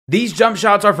These jump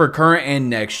shots are for current and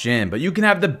next gen, but you can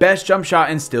have the best jump shot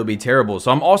and still be terrible. So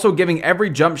I'm also giving every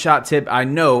jump shot tip I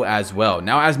know as well.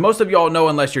 Now, as most of y'all know,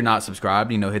 unless you're not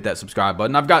subscribed, hit that subscribe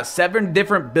button. I've got 7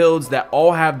 different builds that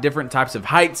all have different types of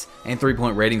heights and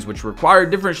 3-point ratings, which require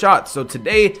different shots. So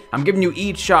today, I'm giving you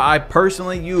each shot I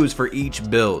personally use for each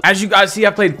build. As you guys see,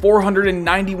 I've played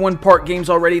 491 park games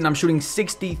already, and I'm shooting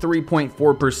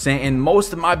 63.4%, and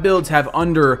most of my builds have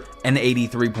under an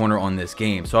 83-pointer on this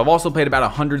game. So I've also played about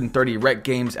 130 rec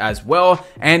games as well.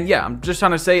 And yeah, I'm just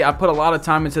trying to say I put a lot of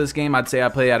time into this game. I'd say I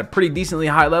play at a pretty decently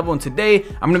high level, and today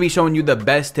I'm going to be showing you the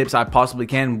best tips I possibly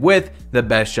can with the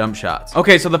best jump shots.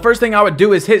 Okay, so the first thing I would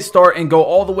do is hit start and go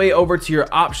all the way over to your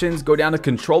options, go down to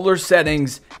controller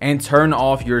settings, and turn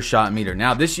off your shot meter.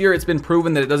 Now, this year it's been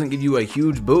proven that it doesn't give you a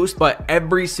huge boost, but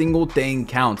every single thing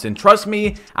counts. And trust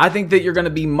me, I think that you're going to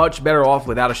be much better off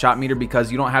without a shot meter,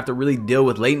 because you don't have to really deal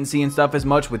with latency and stuff as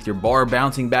much with your bar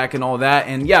bouncing back and all that.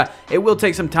 And yeah, it will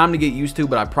take some time to get used to,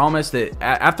 but I promise that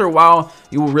after a while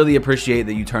you will really appreciate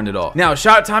that you turned it off. Now,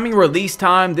 shot timing release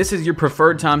time, this is your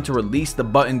preferred time to release the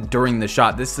button during the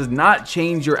shot. This does not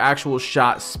change your actual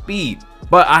shot speed,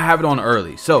 but I have it on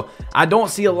early. So I don't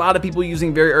see a lot of people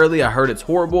using very early. I heard it's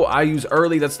horrible. I use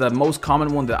early. That's the most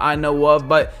common one that I know of,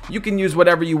 but you can use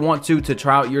whatever you want to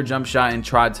try out your jump shot and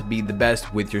try to be the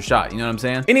best with your shot. You know what I'm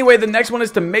saying? Anyway, the next one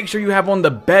is to make sure you have on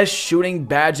the best shooting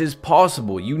badges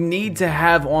possible. You need to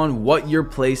have on what your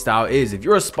play style is. If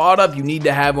you're a spot up, you need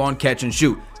to have on catch and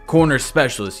shoot, corner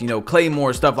specialist,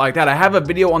 claymore, stuff like that. I have a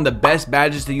video on the best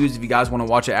badges to use. If you guys want to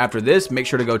watch it after this, make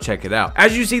sure to go check it out.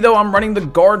 As you see though, I'm running the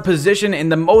guard position, and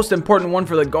the most important one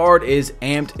for the guard is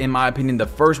amped, in my opinion. The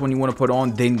first one you want to put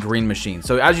on, then green machine.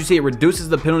 So as you see, it reduces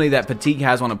the penalty that fatigue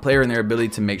has on a player and their ability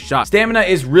to make shots. Stamina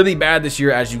is really bad this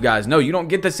year, as you guys know. You don't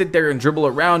get to sit there and dribble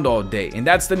around all day, and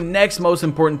that's the next most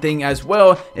important thing as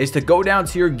well, is to go down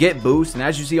to your get boost. And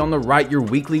as you see on the right, your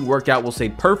weekly workout will say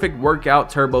perfect workout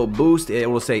turbo boost. It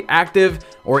will say active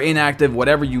or inactive,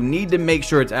 whatever. You need to make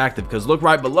sure it's active, because look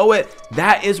right below it,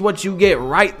 that is what you get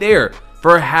right there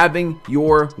for having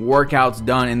your workouts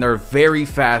done, and they're very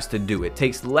fast to do. It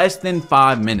takes less than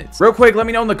 5 minutes. Real quick, let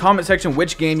me know in the comment section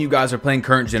which game you guys are playing,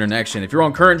 current gen or next gen. If you're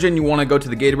on current gen, you want to go to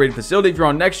the Gatorade facility. If you're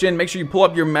on next gen, make sure you pull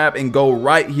up your map and go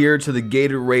right here to the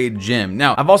Gatorade gym.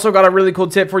 Now, I've also got a really cool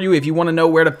tip for you. If you want to know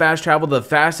where to fast travel the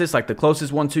fastest, like the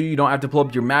closest one to you, you don't have to pull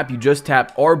up your map. You just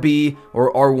tap RB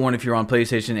or R1 if you're on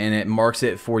PlayStation, and it marks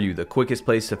it for you, the quickest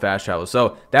place to fast travel.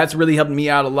 So that's really helped me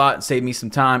out a lot and saved me some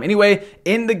time. Anyway,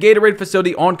 in the Gatorade facility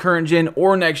on current gen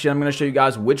or next gen, I'm going to show you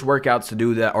guys which workouts to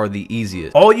do that are the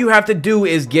easiest. All you have to do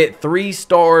is get 3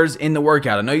 stars in the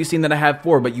workout. I know you've seen that I have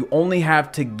 4, but you only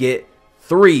have to get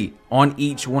 3 on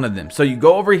each one of them. So you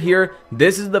go over here.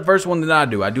 This is the first one that I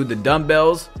do. I do the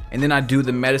dumbbells, and then I do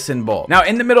the medicine ball. Now,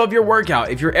 in the middle of your workout,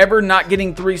 if you're ever not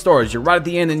getting 3 stars, you're right at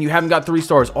the end and you haven't got 3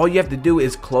 stars, all you have to do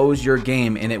is close your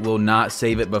game, and it will not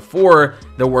save it before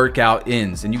the workout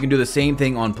ends. And you can do the same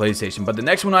thing on PlayStation. But the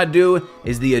next one I do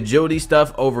is the agility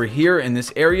stuff over here in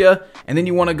this area, and then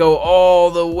you want to go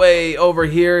all the way over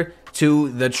here to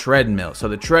the treadmill. So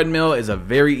the treadmill is a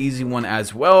very easy one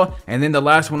as well. And then the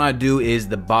last one I do is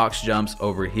the box jumps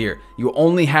over here. You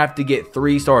only have to get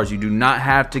 3 stars. You do not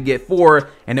have to get 4,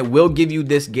 and it will give you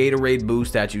this Gatorade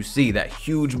boost that you see, that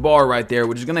huge bar right there,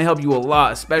 which is going to help you a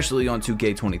lot, especially on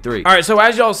 2K23. All right, so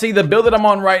as y'all see, the build that I'm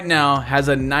on right now has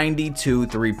a 92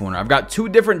 3-pointer. I've got 2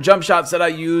 different jump shots that I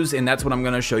use, and that's what I'm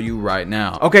going to show you right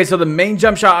now. Okay, so the main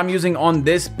jump shot I'm using on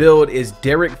this build is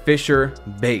Derek Fisher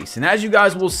base. And as you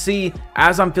guys will see,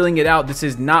 as I'm filling it out, this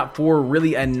is not for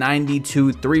really a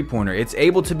 92 3-pointer. It's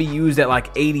able to be used at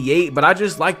like 88, but I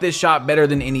just like this shot better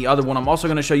than any other one. I'm also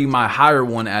going to show you my higher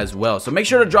one as well. So make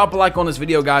sure to drop a like on this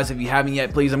video, guys, if you haven't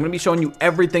yet, please. I'm going to be showing you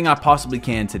everything I possibly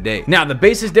can today. Now, the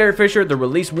base is Derek Fisher, the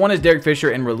release 1 is Derek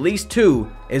Fisher, and release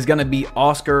 2 is going to be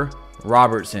Oscar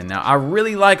Robertson. Now, I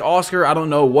really like Oscar. I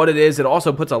don't know what it is. It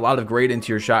also puts a lot of grade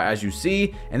into your shot, as you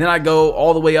see. And then I go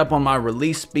all the way up on my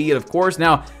release speed, of course.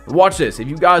 Now, watch this. If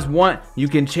you guys want, you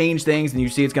can change things, and you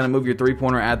see it's going to move your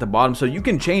 3-pointer at the bottom. So you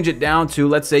can change it down to,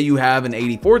 let's say you have an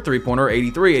 84 3-pointer,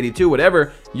 83, 82,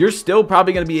 whatever. You're still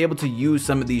probably going to be able to use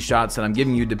some of these shots that I'm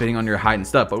giving you depending on your height and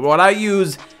stuff. But what I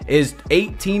use is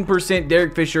 18%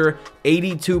 Derek Fisher,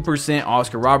 82%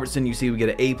 Oscar Robertson. You see we get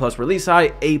an A+ release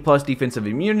height, A+ defensive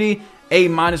immunity, A-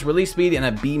 release speed, and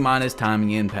a B-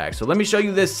 timing impact. So let me show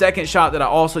you this second shot that I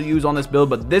also use on this build,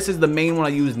 but this is the main one I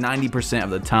use 90%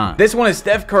 of the time. This one is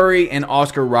Steph Curry and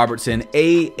Oscar Robertson,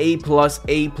 A+, A+,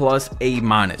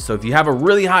 A-. So if you have a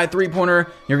really high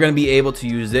 3-pointer, you're going to be able to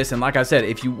use this. And like I said,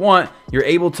 if you want, you're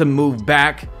able to move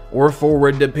back or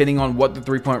forward, depending on what the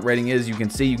 3-point rating is. You can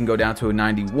see you can go down to a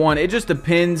 91. It just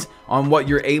depends on what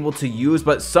you're able to use,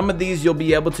 but some of these you'll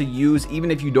be able to use even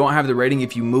if you don't have the rating,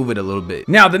 if you move it a little bit.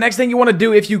 Now, the next thing you want to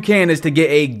do, if you can, is to get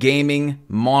a gaming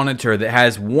monitor that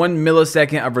has 1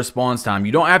 millisecond of response time.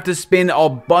 You don't have to spend a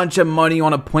bunch of money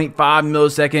on a 0.5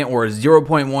 millisecond or a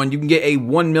 0.1. You can get a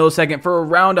 1 millisecond for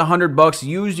around $100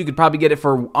 used. You could probably get it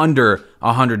for under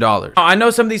 $100. Now, I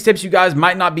know some of these tips you guys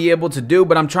might not be able to do,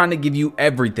 but I'm trying to give you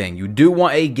everything. You do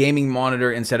want a gaming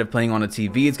monitor instead of playing on a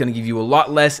TV. It's going to give you a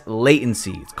lot less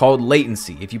latency. It's called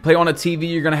latency. If you play on a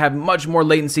TV, you're going to have much more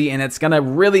latency, and it's going to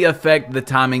really affect the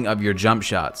timing of your jump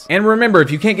shots. And remember, if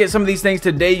you can't get some of these things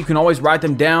today, you can always write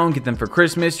them down, get them for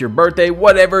Christmas, your birthday,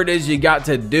 whatever it is you got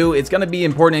to do. It's going to be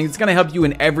important, and it's going to help you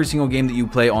in every single game that you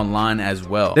play online as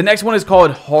well. The next one is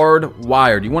called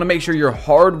hardwired. You want to make sure you're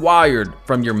hardwired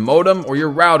from your modem or your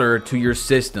router to your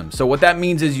system. So what that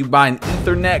means is you buy an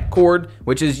Ethernet cord,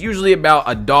 which is usually about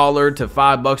 $1 to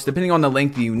 $5 depending on the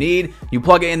length you need. You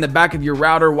plug it in the back of your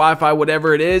router, Wi-Fi,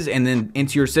 whatever it is, and then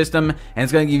into your system, and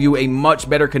it's going to give you a much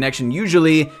better connection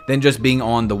usually than just being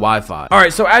on the Wi-Fi. All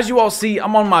right, so as you all see,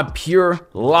 I'm on my pure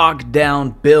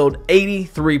lockdown build,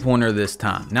 83 pointer this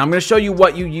time. Now I'm going to show you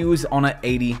what you use on an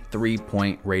 83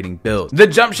 point rating build. The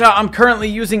jump shot I'm currently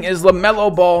using is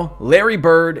LaMelo Ball, Larry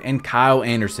Bird, and Kyle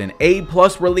Anderson. A+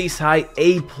 release height,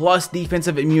 A+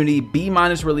 defensive immunity, B-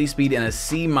 release speed, and a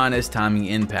C- timing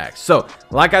impact. So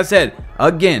like I said,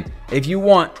 again, if you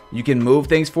want, you can move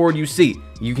things forward. You see,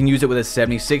 you can use it with a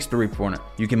 76 3-pointer.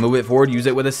 You can move it forward, use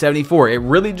it with a 74. It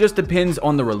really just depends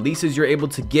on the releases you're able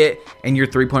to get and your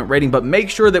 3-point rating. But make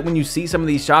sure that when you see some of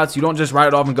these shots, you don't just write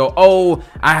it off and go, oh,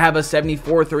 I have a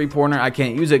 74 3-pointer, I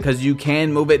can't use it, because you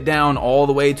can move it down all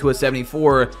the way to a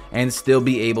 74 and still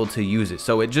be able to use it.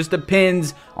 So it just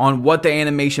depends on what the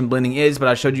animation blending is, but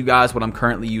I showed you guys what I'm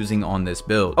currently using on this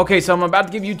build. Okay, so I'm about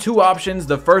to give you two options.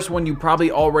 The first one you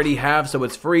probably already have, so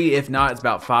it's free. If not, it's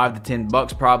about $5 to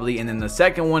 $10 probably. And then the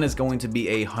second one is going to be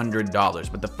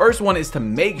 $100. But the first one is to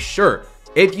make sure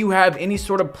if you have any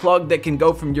sort of plug that can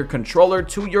go from your controller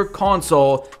to your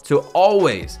console, to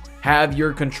always have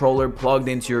your controller plugged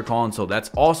into your console. That's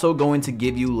also going to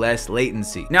give you less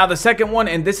latency. Now the second one,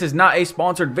 and this is not a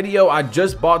sponsored video, I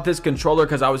just bought this controller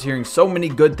because I was hearing so many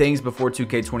good things before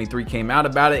 2K23 came out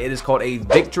about it. It is called a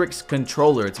Victrix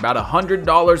controller. It's about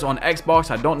 $100 on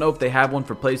Xbox. I don't know if they have one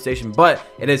for PlayStation, but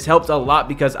it has helped a lot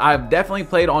because I've definitely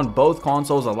played on both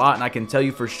consoles a lot, and I can tell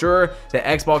you for sure that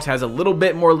Xbox has a little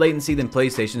bit more latency than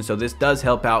PlayStation, so this does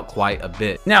help out quite a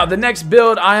bit. Now the next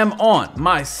build, I am on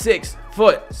my 6'7",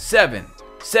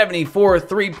 74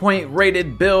 3-point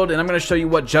rated build, and I'm going to show you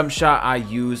what jump shot I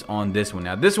use on this one.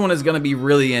 Now this one is going to be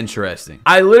really interesting.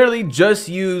 I literally just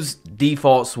use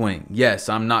default swing. Yes,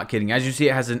 I'm not kidding. As you see,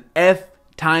 it has an F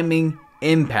timing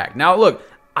impact. Now look,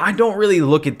 I don't really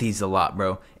look at these a lot,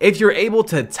 bro. If you're able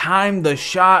to time the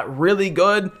shot really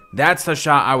good, that's the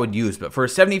shot I would use. But for a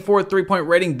 74 3-point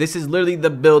rating, this is literally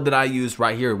the build that I use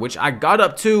right here, which I got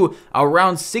up to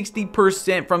around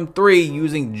 60% from 3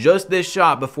 using just this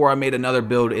shot before I made another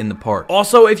build in the park.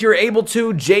 Also, if you're able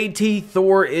to, JT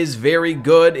Thor is very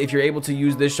good. If you're able to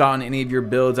use this shot on any of your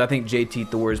builds, I think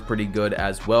JT Thor is pretty good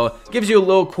as well. Gives you a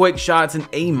little quick shot. It's an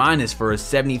A- for a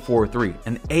 74 3.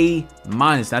 An A-.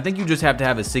 I think you just have to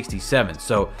have a 67.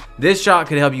 So this shot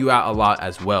could help you out a lot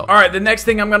as well. All right, the next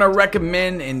thing I'm going to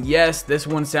recommend, and yes, this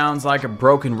one sounds like a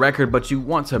broken record, but you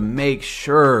want to make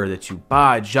sure that you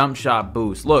buy Jump Shot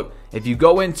Boost. Look, if you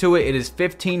go into it, it is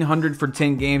 $1,500 for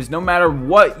 10 games. No matter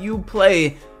what you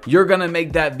play, you're going to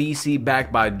make that VC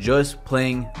back by just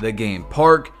playing the game.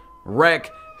 Park,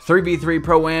 rec,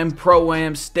 3v3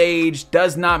 Pro-Am, stage,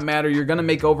 does not matter. You're going to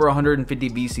make over 150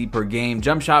 VC per game.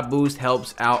 Jump Shot Boost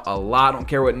helps out a lot. I don't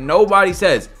care what nobody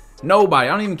says. Nobody.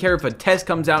 I don't even care if a test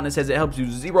comes out and it says it helps you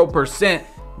 0%.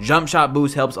 Jump Shot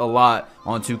Boost helps a lot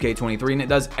on 2K23, and it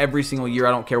does every single year.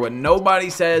 I don't care what nobody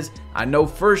says. I know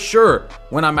for sure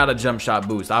when I'm out of Jump Shot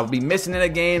Boost. I'll be missing in a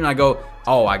game and I go,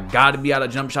 oh, I got to be out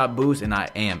of Jump Shot Boost, and I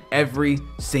am every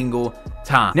single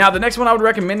time. Now the next one I would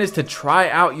recommend is to try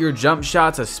out your jump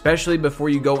shots, especially before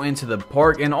you go into the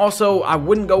park. And also, I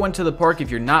wouldn't go into the park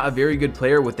if you're not a very good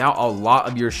player without a lot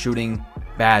of your shooting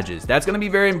badges. That's going to be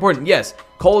very important. Yes,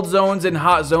 cold zones and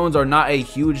hot zones are not a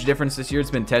huge difference this year.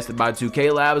 It's been tested by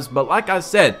 2K Labs, but like I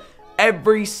said,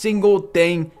 every single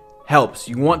thing helps.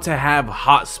 You want to have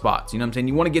hot spots. You know what I'm saying?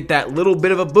 You want to get that little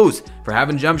bit of a boost for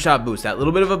having jump shot boost, that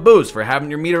little bit of a boost for having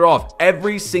your meter off.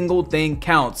 Every single thing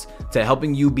counts to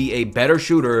helping you be a better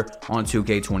shooter on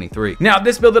 2K23. Now,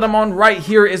 this build that I'm on right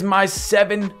here is my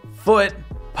 7-foot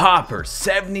popper,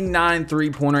 79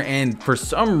 3-pointer, and for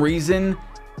some reason,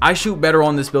 I shoot better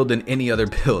on this build than any other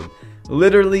build.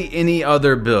 literally any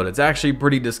other build. It's actually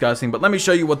pretty disgusting, but let me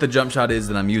show you what the jump shot is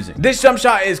that I'm using. This jump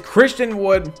shot is Christian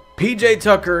Wood, PJ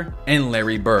Tucker, and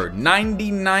Larry Bird.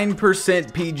 99%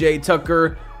 PJ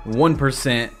Tucker,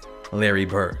 1% Larry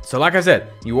Bird. So like I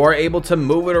said, you are able to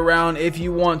move it around if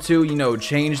you want to, you know,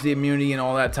 change the immunity and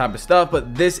all that type of stuff,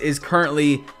 but this is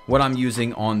currently what I'm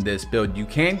using on this build. You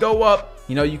can go up,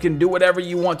 you know, you can do whatever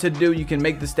you want to do. You can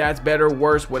make the stats better,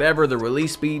 worse, whatever. The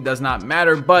release speed does not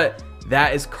matter, but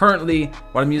that is currently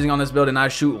what I'm using on this build, and I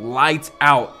shoot lights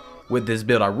out with this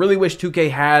build. I really wish 2K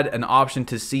had an option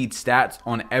to see stats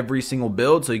on every single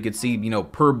build so you could see, you know,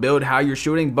 per build how you're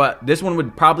shooting, but this one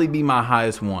would probably be my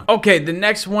highest one. Okay, the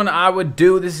next one I would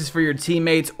do, this is for your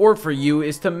teammates or for you,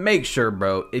 is to make sure,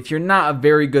 bro, if you're not a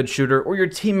very good shooter or your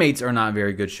teammates are not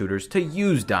very good shooters, to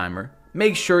use Dimer.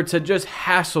 Make sure to just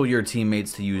hassle your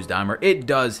teammates to use Dimer. It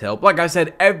does help. Like I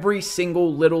said, every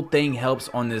single little thing helps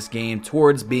on this game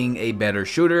towards being a better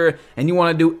shooter, and you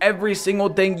want to do every single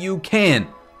thing you can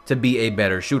to be a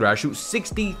better shooter. I shoot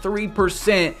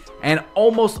 63%, and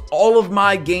almost all of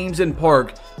my games in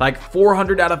Park, like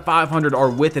 400 out of 500, are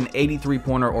with an 83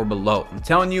 pointer or below. I'm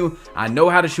telling you, I know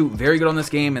how to shoot very good on this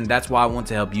game, and that's why I want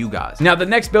to help you guys. Now, the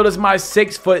next build is my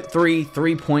 6'3"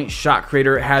 three-point shot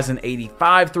creator. It has an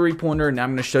 85 three-pointer, and I'm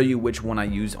going to show you which one I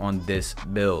use on this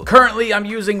build. Currently, I'm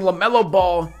using LaMelo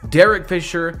Ball, Derek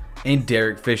Fisher, and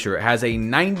Derek Fisher. It has a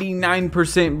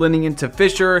 99% blending into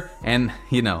Fisher, and,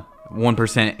 you know,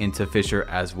 1% into Fisher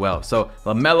as well. So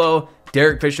LaMelo,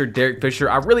 Derek Fisher.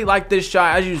 I really like this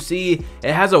shot. As you see,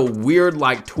 it has a weird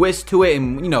like twist to it,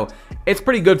 and you know, it's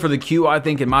pretty good for the Q. I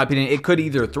think, in my opinion, it could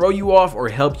either throw you off or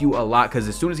help you a lot, because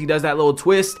as soon as he does that little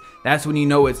twist, that's when you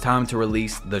know it's time to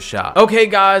release the shot. Okay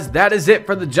guys, that is it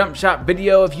for the jump shot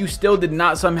video. If you still did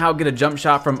not somehow get a jump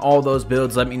shot from all those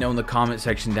builds, let me know in the comment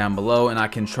section down below, and I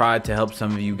can try to help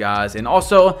some of you guys. And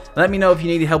also, let me know if you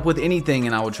need help with anything,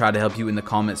 and I will try to help you in the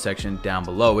comment section down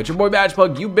below. It's your boy Badge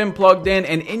Plug. You've been plugged in,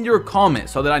 and in your comment,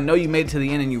 so that I know you made it to the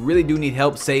end and you really do need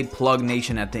help, say Plug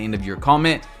Nation at the end of your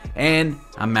comment, and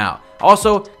I'm out.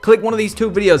 Also, click one of these two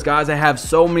videos, guys. I have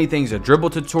so many things: a dribble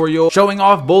tutorial, showing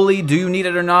off bully, do you need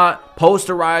it or not,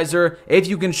 posterizer, if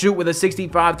you can shoot with a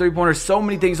 65 three-pointer, so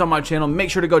many things on my channel.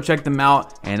 Make sure to go check them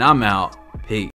out, and I'm out. Peace.